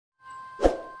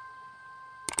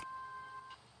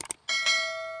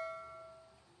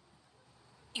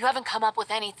You haven't come up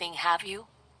with anything, have you?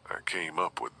 I came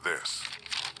up with this.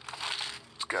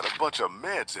 It's got a bunch of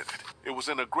meds in it. It was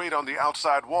in a grate on the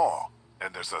outside wall,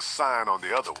 and there's a sign on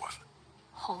the other one.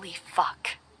 Holy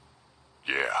fuck.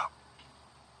 Yeah.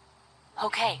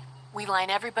 Okay, we line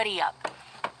everybody up.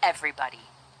 Everybody.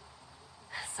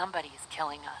 Somebody is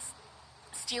killing us.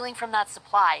 Stealing from that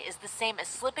supply is the same as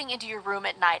slipping into your room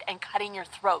at night and cutting your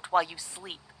throat while you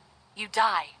sleep. You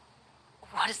die.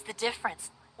 What is the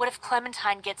difference? What if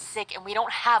Clementine gets sick and we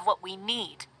don't have what we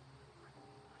need?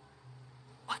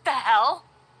 What the hell?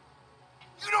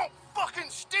 You don't fucking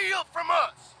steal from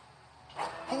us!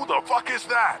 Who the fuck is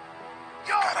that?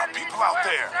 Y'all Got our better get people your out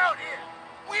asses there. out here.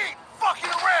 We ain't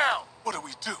fucking around! What do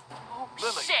we do? Oh,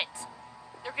 Lily. shit!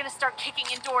 They're gonna start kicking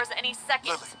indoors any second.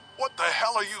 Lily, what the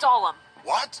hell are you... Stall them.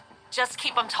 What? Just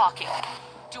keep him talking.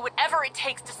 Do whatever it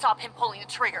takes to stop him pulling the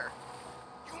trigger.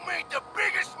 You made the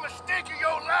biggest mistake of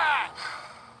your life!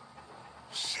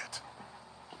 Shit.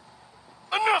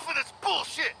 Enough of this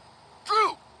bullshit!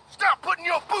 Drew, stop putting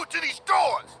your boot to these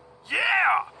doors!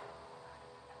 Yeah!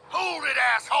 Hold it,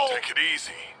 asshole! Take it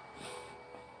easy.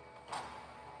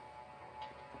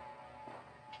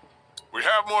 We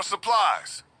have more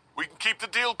supplies. We can keep the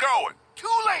deal going.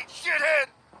 Too late, shithead!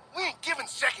 We ain't giving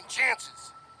second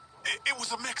chances. It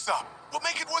was a mix-up. We'll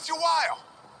make it worth your while.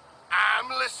 I'm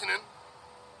listening.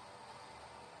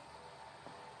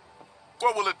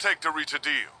 What will it take to reach a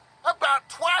deal? About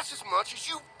twice as much as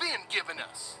you've been giving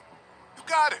us. You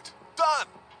got it. Done.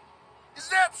 Is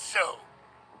that so?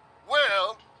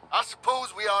 Well, I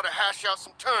suppose we ought to hash out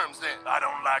some terms then. I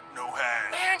don't like no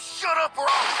hash. Man, shut up or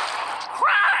I'll...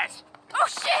 Christ! Oh,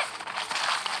 shit!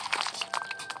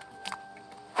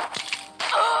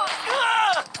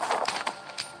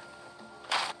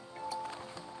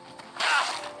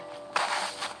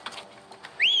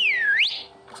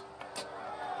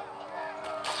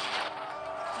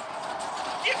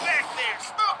 Get back there!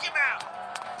 Smoke him out!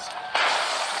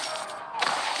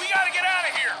 We gotta get out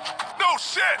of here! No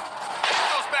shit! Get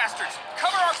those bastards!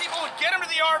 Cover our people and get them to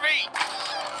the RV!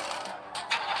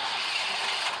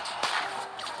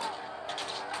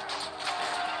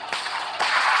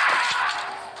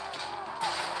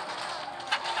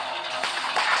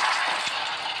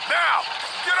 Now!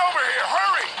 Get over here!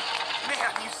 Hurry!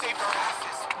 Man, you saved our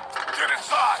asses. Get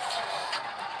inside!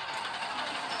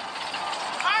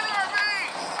 Behind the RV!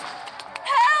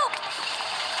 Help!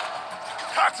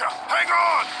 Katja, hang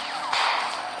on!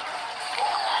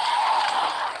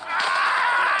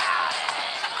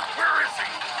 Where is he?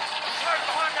 He's right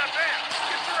behind that van.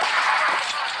 Get your ass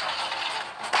behind.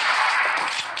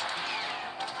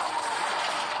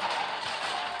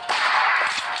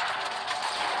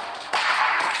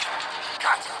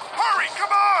 Katja, hurry!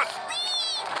 Come on!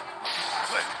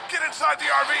 Clint, get inside the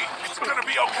RV. It's gonna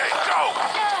be okay. Go!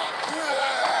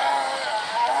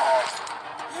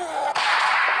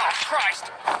 Oh,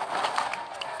 Christ!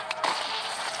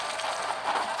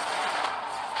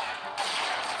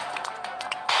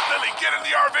 Lily, get in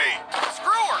the RV!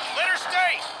 Screw her! Let her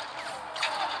stay!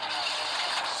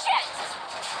 Shit!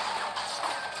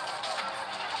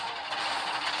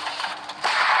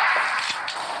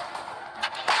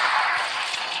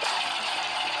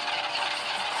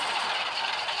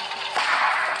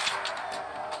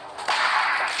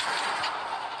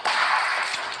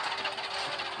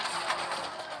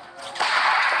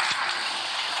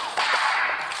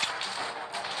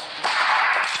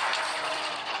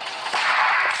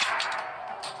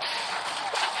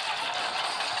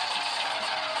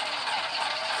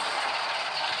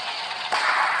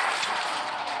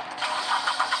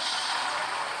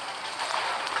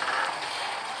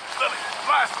 Lily,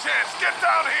 last chance. Get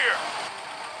down here!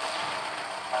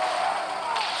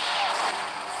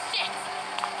 Shit!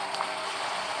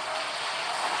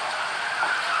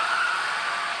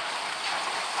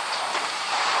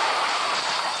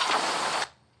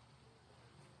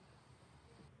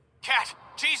 Cat,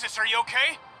 Jesus, are you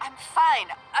okay? I'm fine.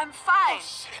 I'm fine. Oh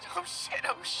shit, oh shit,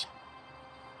 oh shit.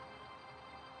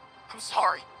 I'm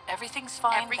sorry. Everything's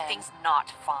fine. Everything's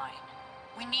not fine.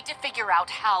 We need to figure out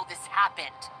how this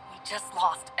happened. We just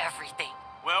lost everything.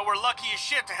 Well, we're lucky as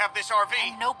shit to have this RV.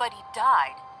 And nobody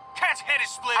died. Cat's head is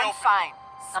split I'm open. fine.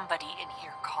 Somebody in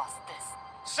here caused this.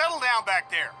 Settle down back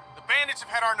there. The bandits have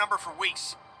had our number for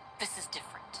weeks. This is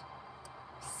different.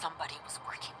 Somebody was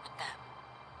working with them.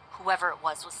 Whoever it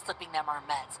was slipping them our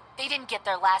meds. They didn't get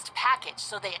their last package,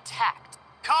 so they attacked.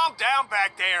 Calm down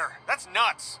back there. That's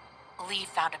nuts. Lee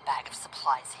found a bag of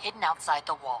supplies hidden outside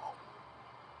the wall.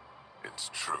 It's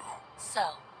true.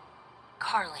 So,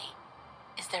 Carly,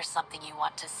 is there something you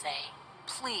want to say?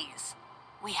 Please.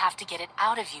 We have to get it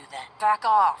out of you then. Back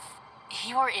off.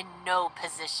 You're in no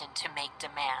position to make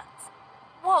demands.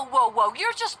 Whoa, whoa, whoa,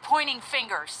 you're just pointing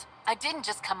fingers. I didn't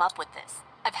just come up with this.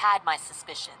 I've had my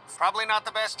suspicions. Probably not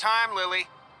the best time, Lily.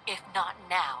 If not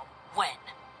now, when?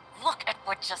 Look at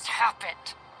what just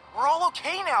happened. We're all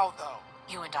okay now, though.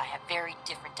 You and I have very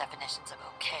different definitions of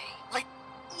okay. Like,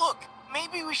 look,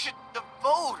 maybe we should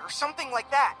vote or something like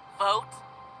that. Vote?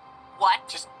 What?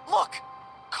 Just look.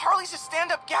 Carly's a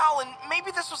stand-up gal, and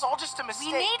maybe this was all just a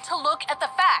mistake. We need to look at the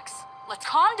facts. Let's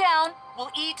calm down,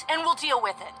 we'll eat, and we'll deal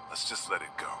with it. Let's just let it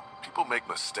go. People make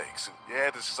mistakes, and yeah,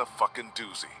 this is a fucking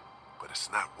doozy. But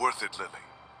it's not worth it, Lily.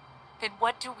 Then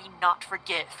what do we not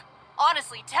forgive?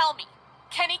 Honestly, tell me.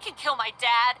 Kenny can kill my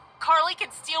dad. Carly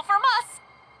can steal from us.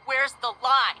 Where's the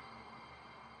line?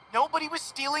 Nobody was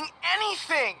stealing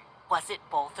anything. Was it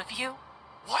both of you?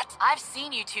 What? I've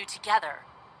seen you two together.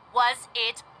 Was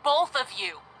it both of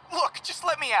you? Look, just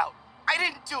let me out. I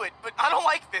didn't do it, but I don't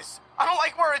like this. I don't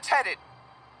like where it's headed.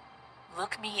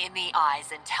 Look me in the eyes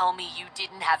and tell me you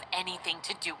didn't have anything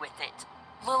to do with it.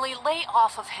 Lily, lay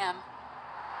off of him.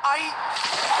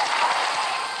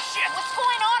 Shit! What's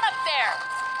going on up there?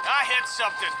 I hit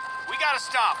something. We gotta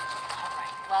stop. All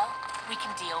right, well, we can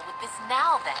deal with this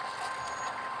now then.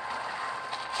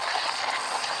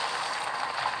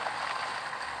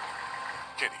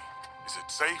 Kenny, is it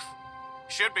safe?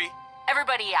 Should be.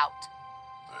 Everybody out.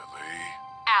 Lily?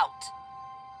 Out.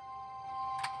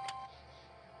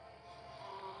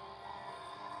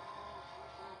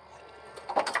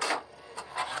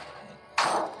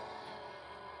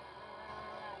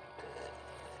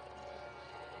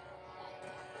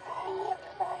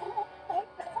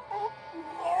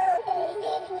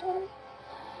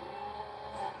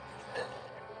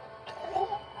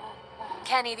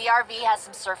 Kenny, the RV has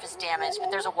some surface damage,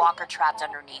 but there's a walker trapped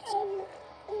underneath.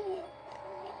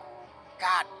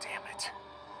 God damn it.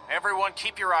 Everyone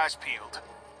keep your eyes peeled.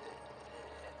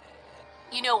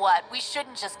 You know what? We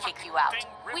shouldn't just kick you out.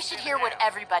 We should hear what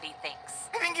everybody thinks.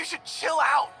 I think you should chill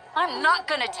out. I'm not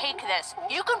gonna take this.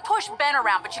 You can push Ben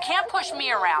around, but you can't push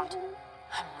me around.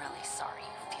 I'm really sorry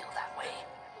you feel that way.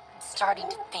 I'm starting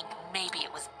to think maybe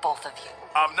it was both of you.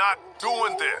 I'm not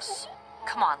doing this.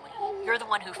 Come on, Lee. You're the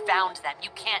one who found them. You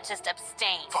can't just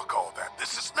abstain. Fuck all that.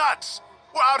 This is nuts.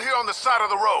 We're out here on the side of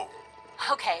the road.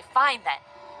 Okay, fine then.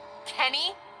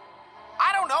 Kenny?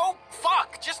 I don't know.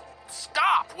 Fuck. Just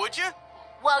stop, would you?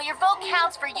 Well, your vote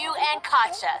counts for you and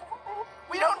Katja.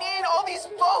 We don't need all these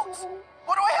votes.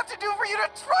 What do I have to do for you to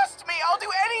trust me? I'll do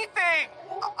anything.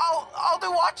 I'll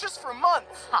do watches for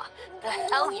months. Huh, the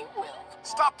hell you will.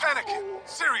 Stop panicking.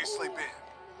 Seriously, Ben.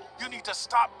 You need to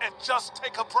stop and just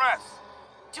take a breath.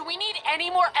 Do we need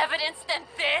any more evidence than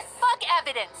this? Fuck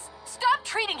evidence. Stop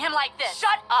treating him like this.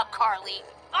 Shut up, Carly.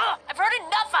 Ugh, I've heard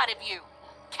enough out of you.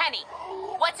 Kenny,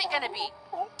 what's it gonna be?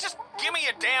 Just give me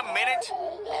a damn minute.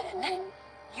 Ben,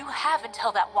 you have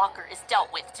until that walker is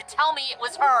dealt with to tell me it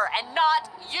was her and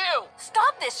not you.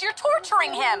 Stop this, you're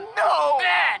torturing him. No!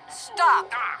 Ben,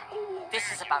 stop. This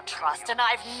is about trust, and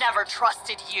I've never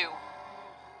trusted you.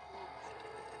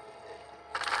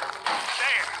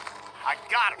 There. I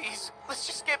got him. Let's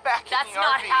just get back That's in the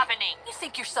not RV. happening. You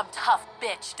think you're some tough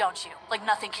bitch, don't you? Like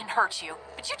nothing can hurt you.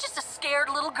 But you're just a scared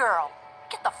little girl.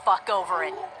 Get the fuck over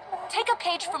it. Take a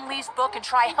page from Lee's book and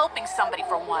try helping somebody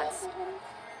for once.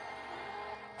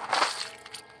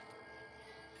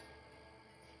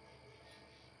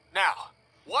 Now,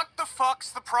 what the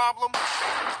fuck's the problem?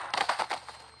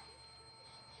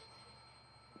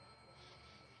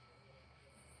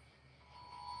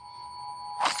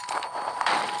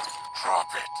 Drop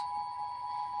it.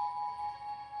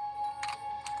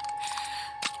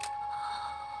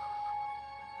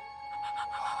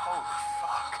 Holy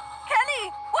fuck.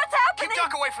 Kenny, what's happening? Keep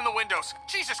duck away from the windows.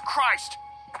 Jesus Christ.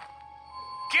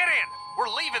 Get in.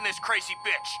 We're leaving this crazy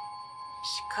bitch.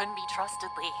 She couldn't be trusted,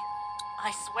 Lee.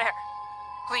 I swear.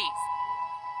 Please.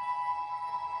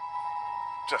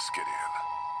 Just get in.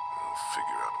 I'll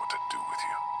figure out what to do with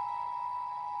you.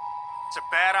 It's a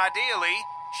bad idea, Lee.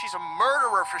 She's a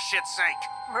murderer, for shit's sake.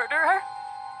 Murderer?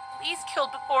 Lee's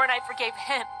killed before and I forgave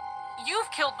him. You've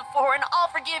killed before and I'll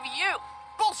forgive you.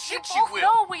 Bullshit, You you both will.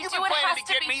 know we You've do been it planning has to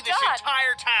to get be me this done.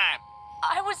 entire time.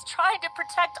 I was trying to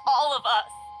protect all of us.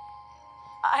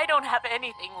 I don't have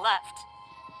anything left.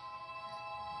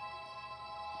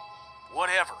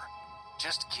 Whatever.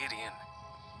 Just get in.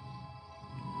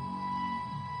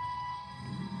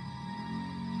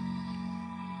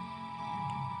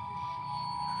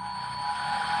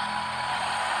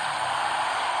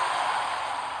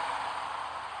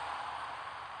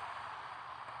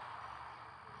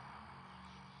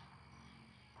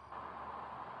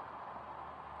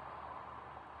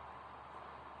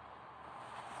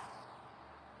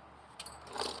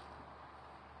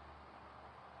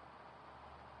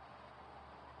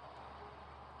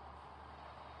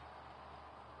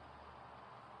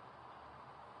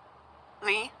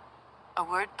 Lee, a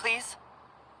word, please?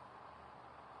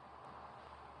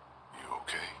 You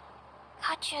okay?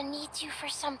 Katja needs you for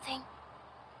something.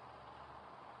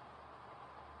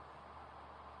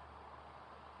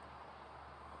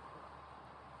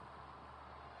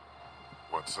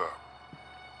 What's up?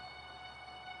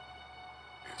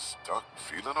 Is Duck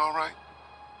feeling all right?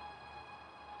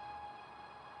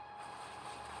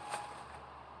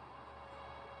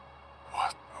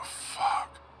 What the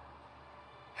fuck?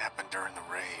 Happened during the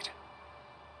raid.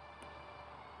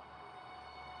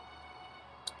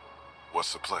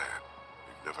 What's the plan?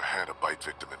 We've never had a bite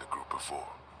victim in the group before.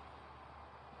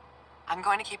 I'm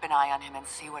going to keep an eye on him and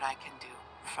see what I can do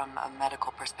from a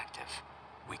medical perspective.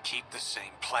 We keep the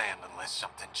same plan unless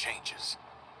something changes.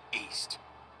 East.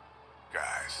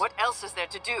 Guys. What else is there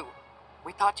to do?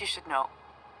 We thought you should know.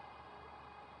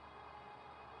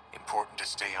 Important to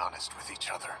stay honest with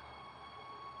each other.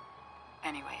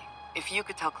 Anyway, if you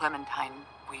could tell Clementine,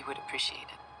 we would appreciate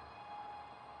it.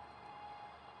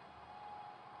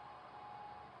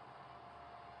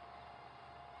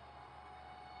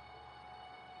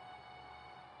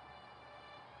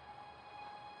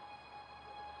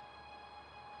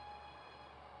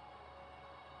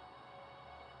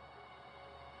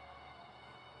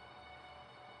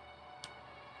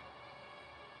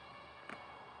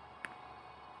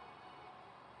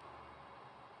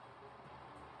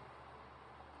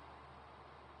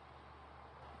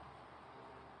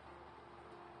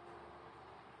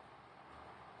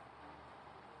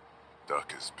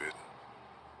 Duck is bitten.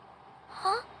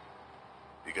 Huh?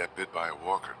 He got bit by a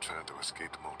walker trying to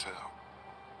escape the motel.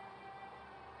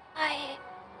 I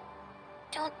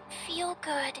don't feel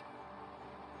good.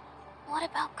 What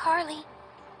about Carly?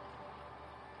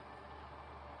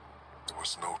 There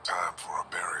was no time for a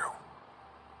burial.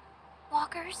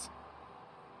 Walkers?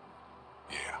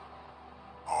 Yeah.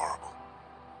 Horrible.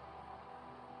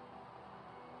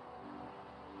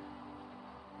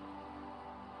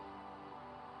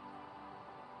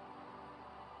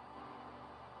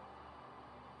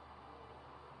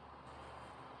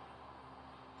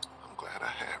 I'm glad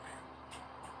I have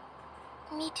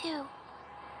you. Me too.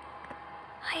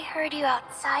 I heard you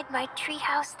outside my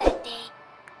treehouse that day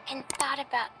and thought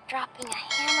about dropping a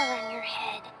hammer on your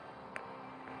head.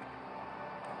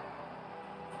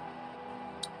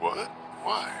 What?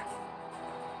 Why?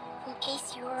 In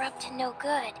case you were up to no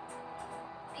good.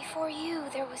 Before you,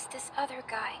 there was this other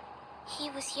guy. He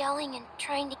was yelling and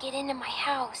trying to get into my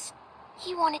house.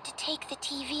 He wanted to take the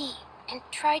TV and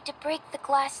tried to break the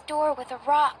glass door with a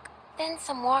rock. Then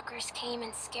some walkers came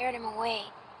and scared him away.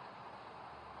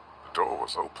 The door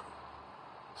was open.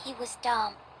 He was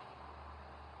dumb.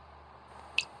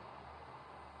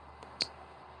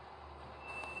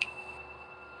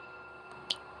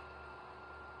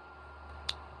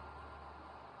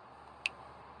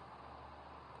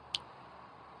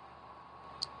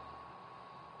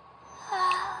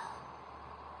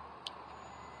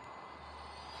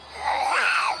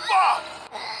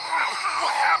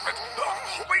 What happened?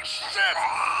 Holy shit!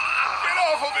 Get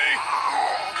off of me!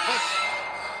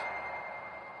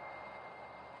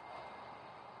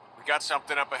 We got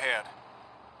something up ahead.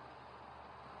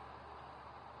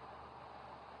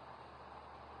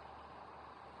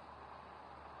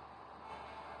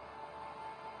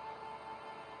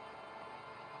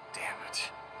 Damn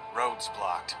it. Road's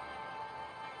blocked.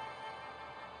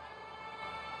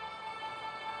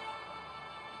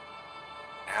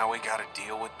 Now we gotta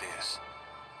deal with this.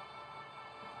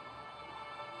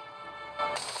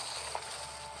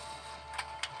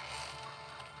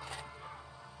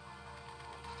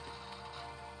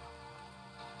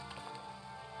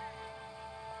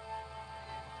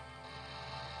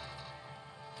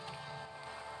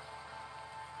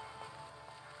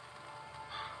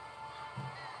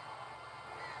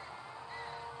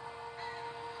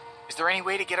 Is there any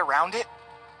way to get around it?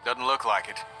 Doesn't look like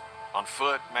it. On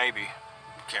foot, maybe.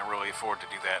 Can't really afford to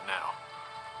do that now.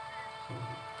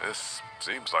 This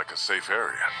seems like a safe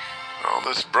area. All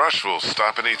this brush will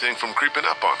stop anything from creeping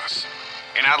up on us.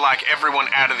 And I'd like everyone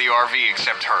out of the RV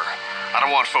except her. I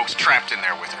don't want folks trapped in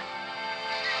there with her.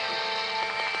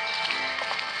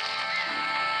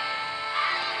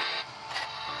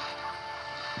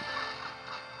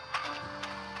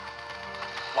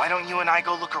 Why don't you and I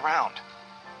go look around?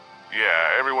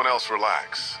 Yeah, everyone else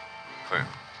relax. Clint,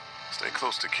 stay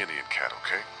close to Kenny and Kat,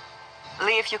 okay?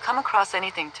 Lee, if you come across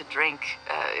anything to drink,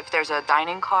 if there's a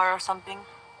dining car or something,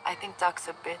 I think Duck's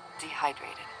a bit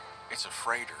dehydrated. It's a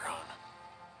freighter, hon.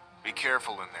 Be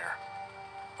careful in there.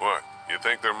 What? You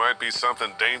think there might be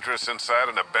something dangerous inside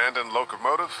an abandoned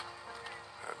locomotive?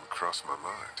 Hadn't crossed my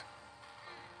mind.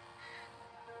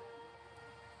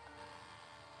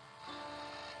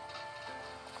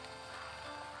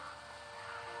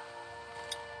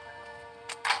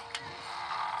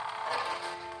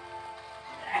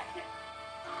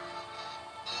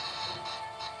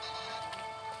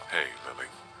 Lily.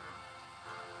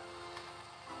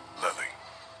 Lily.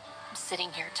 I'm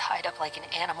sitting here tied up like an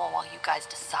animal while you guys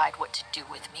decide what to do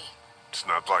with me. It's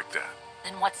not like that.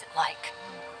 Then what's it like?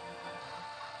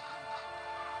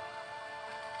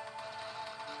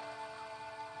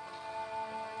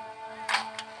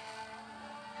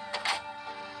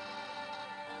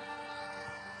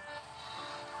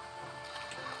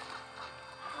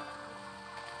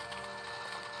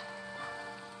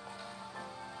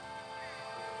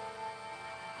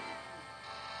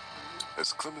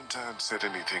 Has Clementine said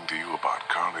anything to you about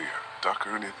Carly or Duck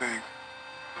or anything?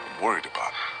 I'm worried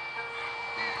about her.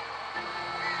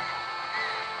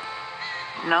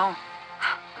 No.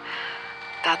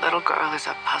 That little girl is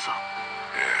a puzzle.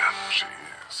 Yeah, she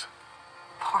is.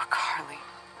 Poor Carly.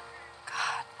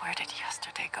 God, where did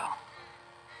yesterday go?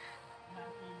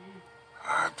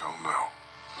 I don't know.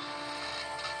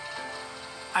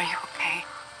 Are you okay?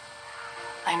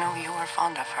 I know you were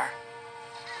fond of her.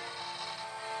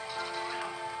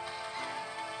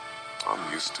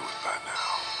 I'm used to it by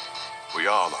now. We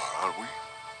all are, aren't we?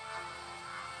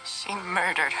 She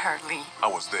murdered her, Lee. I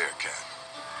was there, Kat.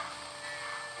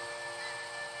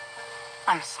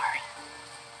 I'm sorry.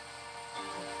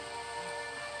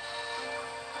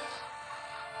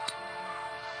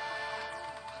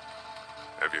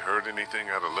 Have you heard anything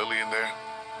out of Lily in there?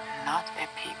 Not a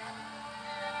peep.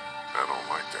 I don't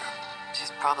like that.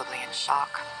 She's probably in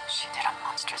shock. She did a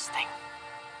monstrous thing.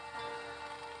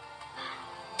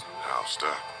 How's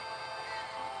Duck?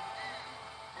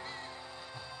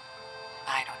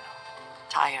 I don't know.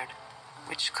 Tired.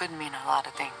 Which could mean a lot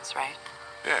of things, right?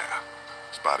 Yeah.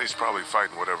 His body's probably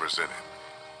fighting whatever's in it.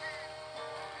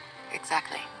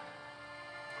 Exactly.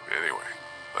 Anyway,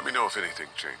 let me know if anything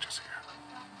changes here.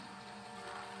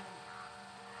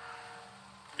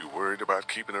 You worried about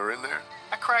keeping her in there?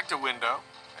 I cracked a window.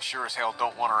 I sure as hell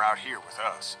don't want her out here with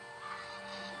us.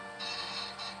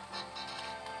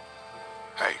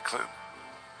 Hey, Clem.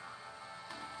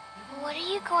 What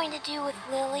are you going to do with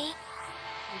Lily?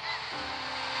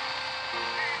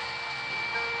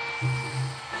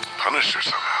 Punish her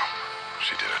somehow.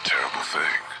 She did a terrible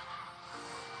thing.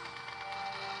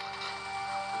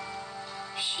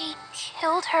 She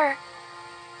killed her.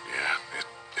 Yeah,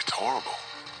 it's horrible.